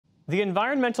The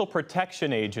Environmental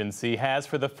Protection Agency has,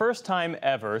 for the first time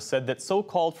ever, said that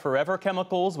so-called forever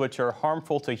chemicals, which are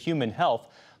harmful to human health,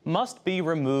 must be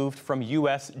removed from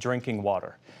U.S. drinking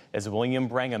water. As William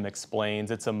Brangham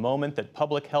explains, it's a moment that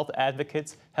public health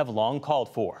advocates have long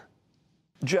called for.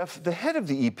 Jeff, the head of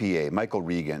the EPA, Michael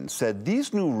Regan, said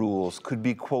these new rules could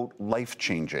be, quote,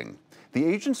 life-changing. The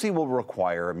agency will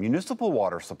require municipal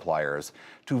water suppliers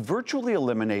to virtually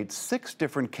eliminate 6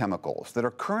 different chemicals that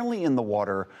are currently in the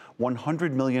water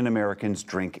 100 million Americans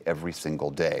drink every single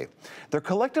day. They're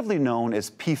collectively known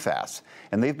as PFAS,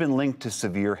 and they've been linked to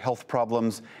severe health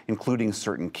problems, including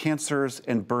certain cancers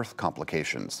and birth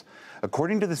complications.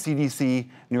 According to the CDC,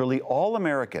 nearly all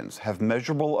Americans have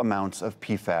measurable amounts of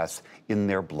PFAS in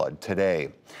their blood today.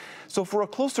 So for a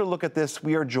closer look at this,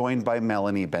 we are joined by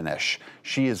Melanie Benesh.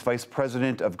 She is Vice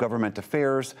President of Government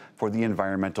Affairs for the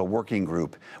Environmental Working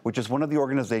Group, which is one of the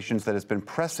organizations that has been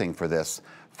pressing for this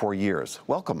for years.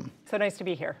 Welcome. So nice to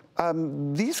be here.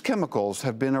 These chemicals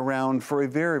have been around for a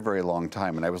very, very long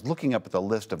time, and I was looking up at the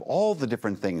list of all the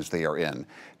different things they are in.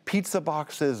 Pizza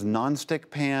boxes, nonstick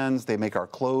pans, they make our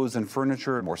clothes and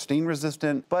furniture more stain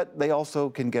resistant, but they also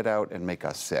can get out and make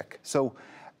us sick. So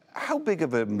how big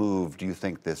of a move do you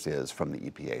think this is from the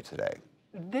EPA today?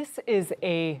 This is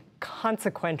a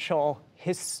consequential,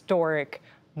 historic,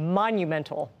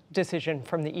 monumental decision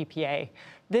from the EPA.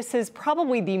 This is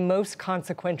probably the most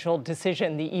consequential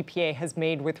decision the EPA has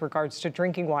made with regards to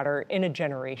drinking water in a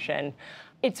generation.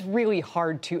 It's really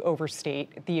hard to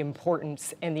overstate the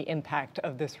importance and the impact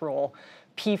of this rule.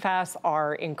 PFAS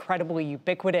are incredibly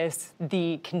ubiquitous.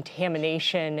 The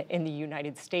contamination in the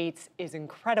United States is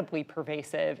incredibly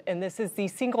pervasive, and this is the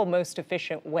single most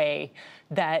efficient way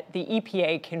that the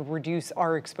EPA can reduce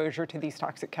our exposure to these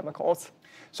toxic chemicals.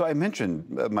 So I mentioned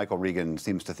Michael Regan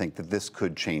seems to think that this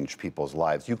could change people's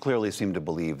lives. You clearly seem to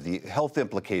believe the health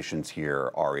implications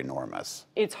here are enormous.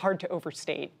 It's hard to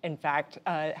overstate, in fact,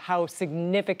 how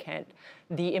significant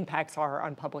the impacts are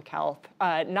on public health.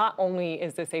 Not only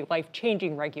is this a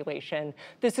life-changing regulation,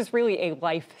 this is really a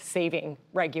life-saving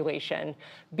regulation.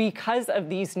 Because of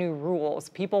these new rules,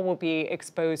 people will be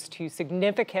exposed to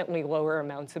significantly lower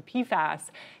amounts of PFAS,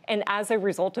 and as a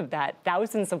result of that,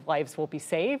 thousands of lives will be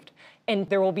saved, and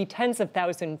there will be tens of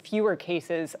thousands fewer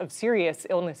cases of serious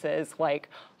illnesses like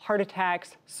heart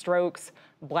attacks, strokes,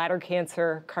 bladder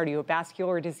cancer,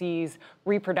 cardiovascular disease,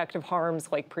 reproductive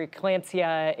harms like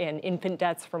preeclampsia and infant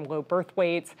deaths from low birth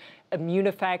weights, immune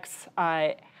effects,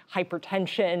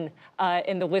 hypertension,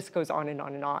 and the list goes on and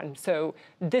on and on. So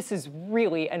this is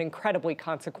really an incredibly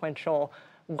consequential,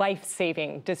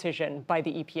 life-saving decision by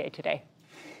the EPA today.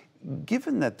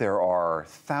 Given that there are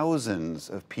thousands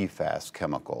of PFAS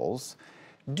chemicals,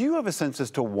 do you have a sense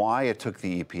as to why it took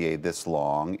the EPA this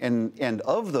long? And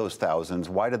of those thousands,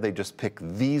 why did they just pick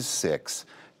these 6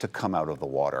 to come out of the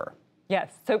water?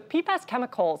 Yes, so PFAS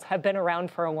chemicals have been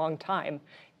around for a long time,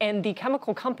 and the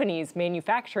chemical companies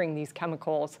manufacturing these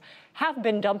chemicals have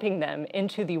been dumping them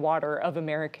into the water of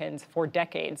Americans for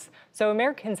decades. So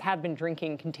Americans have been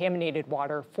drinking contaminated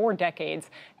water for decades,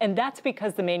 and that's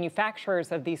because the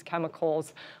manufacturers of these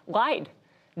chemicals lied.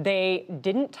 They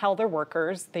didn't tell their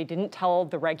workers, they didn't tell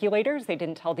the regulators, they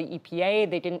didn't tell the EPA,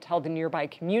 they didn't tell the nearby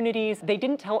communities, they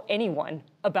didn't tell anyone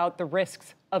about the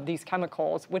risks of these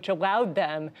chemicals, which allowed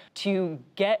them to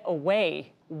get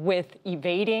away with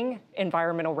evading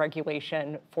environmental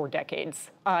regulation for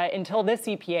decades, until this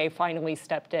EPA finally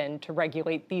stepped in to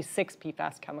regulate these 6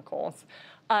 PFAS chemicals.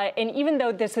 And even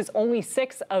though this is only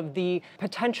 6 of the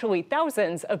potentially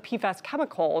thousands of PFAS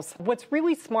chemicals, what's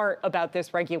really smart about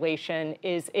this regulation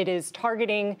is it is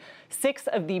targeting 6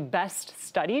 of the best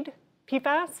studied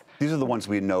PFAS. These are the ones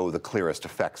we know the clearest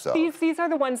effects of. These are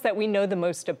the ones that we know the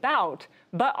most about,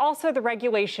 but also the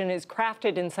regulation is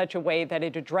crafted in such a way that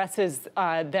it addresses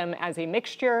them as a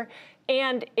mixture,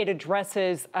 and it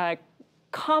addresses a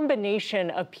combination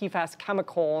of PFAS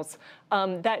chemicals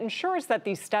that ensures that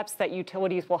these steps that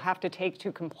utilities will have to take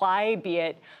to comply, be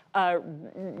it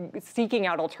seeking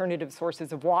out alternative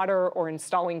sources of water or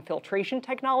installing filtration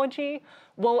technology,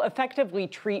 will effectively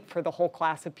treat for the whole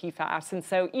class of PFAS. And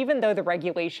so even though the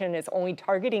regulation is only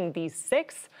targeting these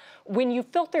 6, when you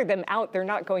filter them out, they're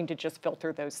not going to just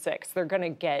filter those 6. They're going to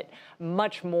get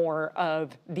much more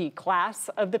of the class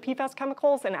of the PFAS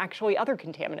chemicals and actually other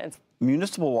contaminants.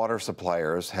 Municipal water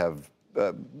suppliers have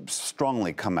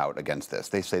strongly come out against this.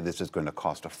 They say this is going to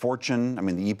cost a fortune. I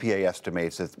mean, the EPA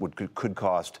estimates it could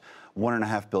cost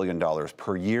 $1.5 billion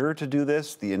per year to do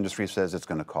this. The industry says it's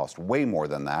going to cost way more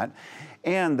than that,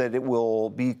 and that it will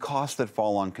be costs that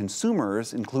fall on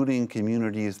consumers, including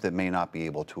communities that may not be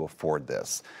able to afford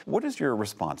this. What is your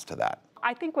response to that?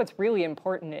 I think what's really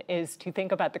important is to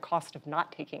think about the cost of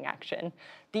not taking action.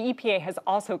 The EPA has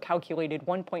also calculated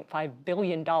 $1.5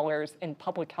 billion in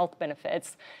public health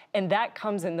benefits, and that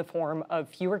comes in the form of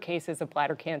fewer cases of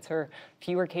bladder cancer,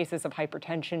 fewer cases of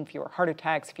hypertension, fewer heart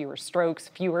attacks, fewer strokes,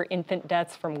 fewer infant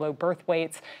deaths from low birth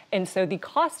weights. And so the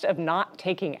cost of not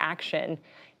taking action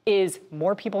is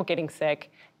more people getting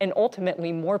sick and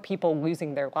ultimately more people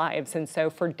losing their lives. And so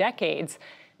for decades,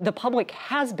 the public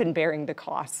has been bearing the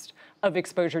cost of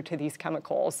exposure to these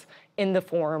chemicals in the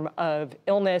form of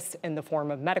illness, in the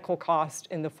form of medical cost,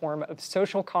 in the form of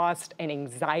social cost and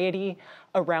anxiety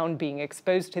around being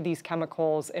exposed to these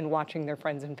chemicals and watching their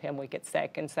friends and family get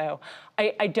sick. And so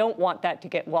I don't want that to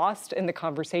get lost in the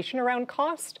conversation around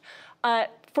cost.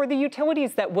 For the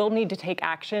utilities that will need to take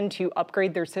action to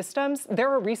upgrade their systems, there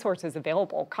are resources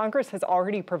available. Congress has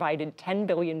already provided $10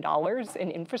 billion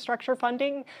in infrastructure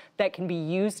funding that can be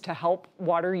used to help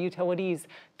water utilities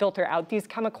filter out these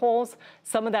chemicals.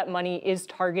 Some of that money is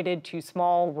targeted to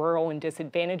small, rural, and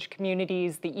disadvantaged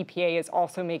communities. The EPA is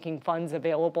also making funds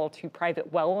available to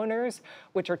private well owners,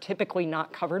 which are typically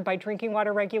not covered by drinking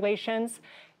water regulations.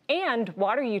 And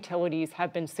water utilities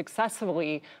have been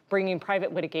successfully bringing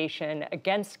private litigation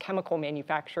against chemical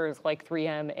manufacturers like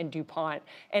 3M and DuPont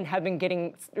and have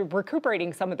been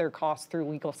recuperating some of their costs through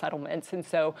legal settlements. And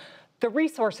so the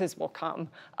resources will come.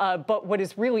 But what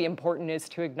is really important is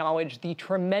to acknowledge the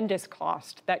tremendous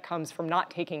cost that comes from not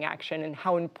taking action and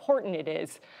how important it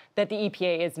is that the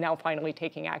EPA is now finally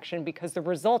taking action, because the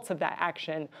results of that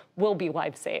action will be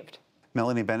lives saved.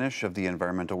 Melanie Benesh of the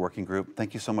Environmental Working Group,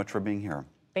 thank you so much for being here.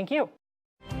 Thank you.